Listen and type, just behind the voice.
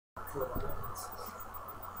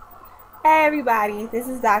Hey everybody, this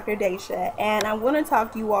is Dr. Daisha, and I want to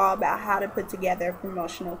talk to you all about how to put together a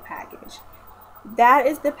promotional package. That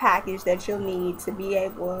is the package that you'll need to be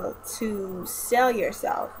able to sell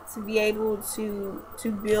yourself, to be able to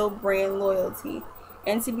build brand loyalty,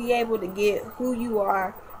 and to be able to get who you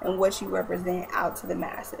are and what you represent out to the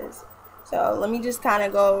masses. So let me just kind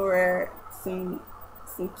of go over some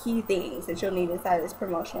key things that you'll need inside this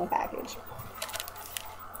promotional package.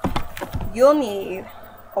 You'll need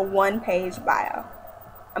a one-page bio.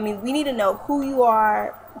 I mean, we need to know who you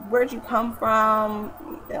are, where'd you come from,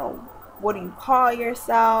 what do you call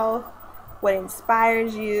yourself, what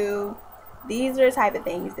inspires you. These are the type of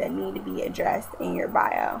things that need to be addressed in your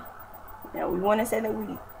bio. We want to say that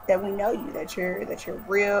we know you, that you're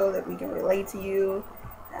real, that we can relate to you.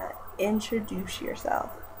 Introduce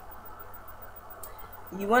yourself.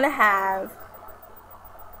 You want to have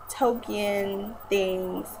token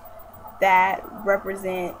things that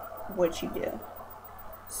represent what you do.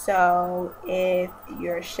 So if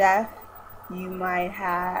you're a chef, you might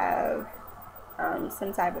have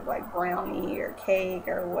some type of like brownie or cake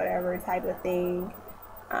or whatever type of thing.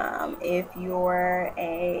 If you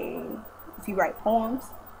write poems,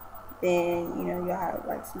 then you'll have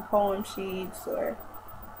like some poem sheets. Or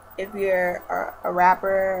if you're a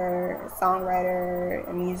rapper, a songwriter,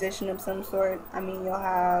 a musician of some sort, I mean you'll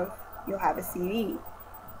have a CD.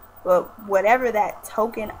 But whatever that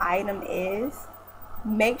token item is,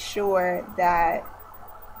 make sure that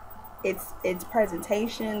its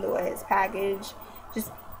presentation, the way it's packaged,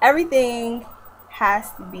 just everything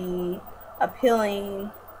has to be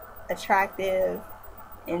appealing, attractive,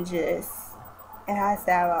 and just it has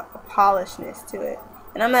to have a polishedness to it.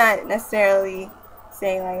 And I'm not necessarily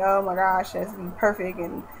saying like, oh my gosh, it has to be perfect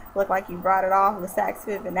and look like you brought it off of the Saks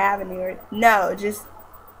Fifth Avenue. No, just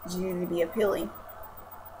you need to be appealing.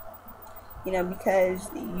 Because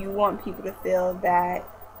you want people to feel that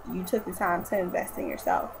you took the time to invest in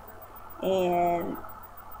yourself. And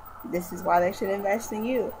this is why they should invest in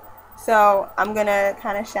you. So I'm going to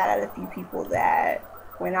kind of shout out a few people that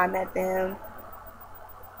when I met them,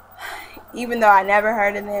 even though I never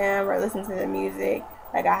heard of them or listened to their music,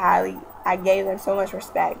 like I gave them so much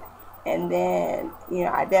respect. And then,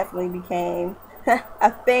 I definitely became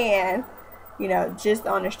a fan, just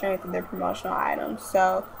on the strength of their promotional items.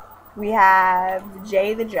 So we have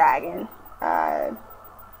Jay the Dragon.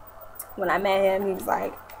 When I met him, he was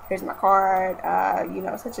like, here's my card,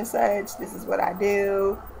 such and such, this is what I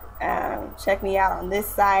do. Check me out on this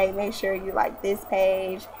site, make sure you like this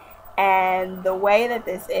page. And the way that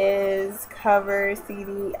this is, cover,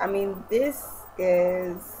 CD, I mean, this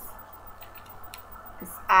is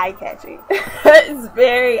it's eye-catching. It's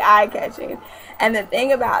very eye-catching. And the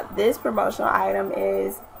thing about this promotional item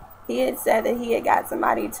is he had said that he had got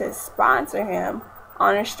somebody to sponsor him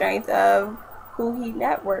on the strength of who he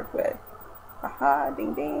networked with. Aha,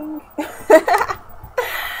 ding ding.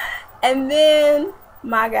 And then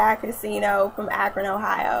my guy Casino from Akron,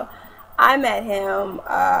 Ohio. I met him.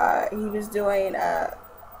 He was doing a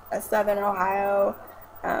Southern Ohio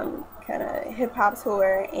kind of hip hop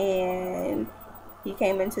tour, and he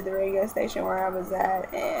came into the radio station where I was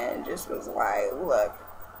at and just was like, look,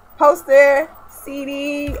 poster,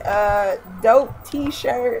 CD, dope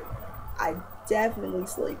t-shirt. I definitely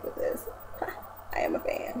sleep with this. I am a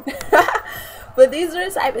fan. But these are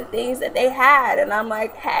the type of things that they had, and I'm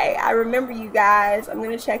like, hey, I remember you guys. I'm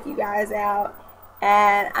going to check you guys out,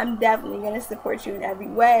 and I'm definitely going to support you in every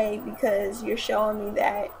way because you're showing me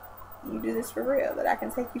that you do this for real, that I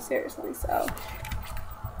can take you seriously. So,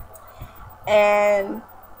 and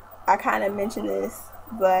I kind of mentioned this,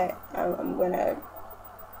 but I'm going to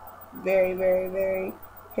very, very, very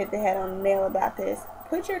hit the head on the nail about this.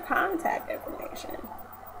 Put your contact information.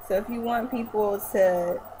 So if you want people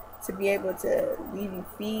to be able to leave you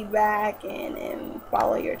feedback and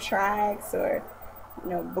follow your tracks, or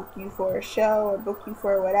book you for a show or book you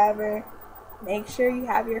for whatever, make sure you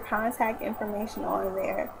have your contact information on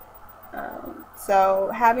there. So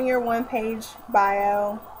having your one-page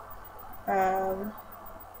bio,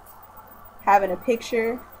 having a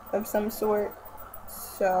picture of some sort,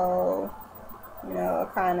 so a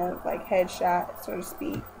kind of like headshot, so to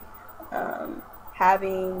speak,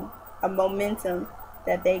 having a momentum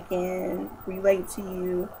that they can relate to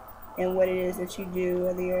you and what it is that you do,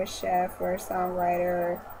 whether you're a chef or a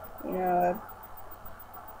songwriter or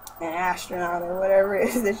an astronaut or whatever it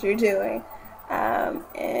is that you're doing,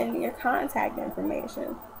 and your contact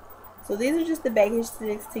information. So these are just the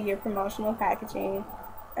basics to your promotional packaging.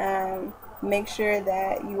 Make sure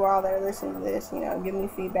that you all that are listening to this, give me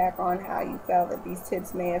feedback on how you felt that these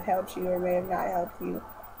tips may have helped you or may have not helped you.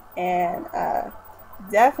 And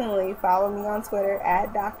definitely follow me on Twitter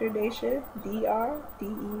at Dr. Daisha, DRDESHA.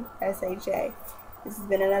 This has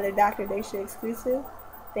been another Dr. Daisha exclusive.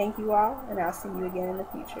 Thank you all, and I'll see you again in the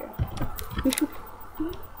future.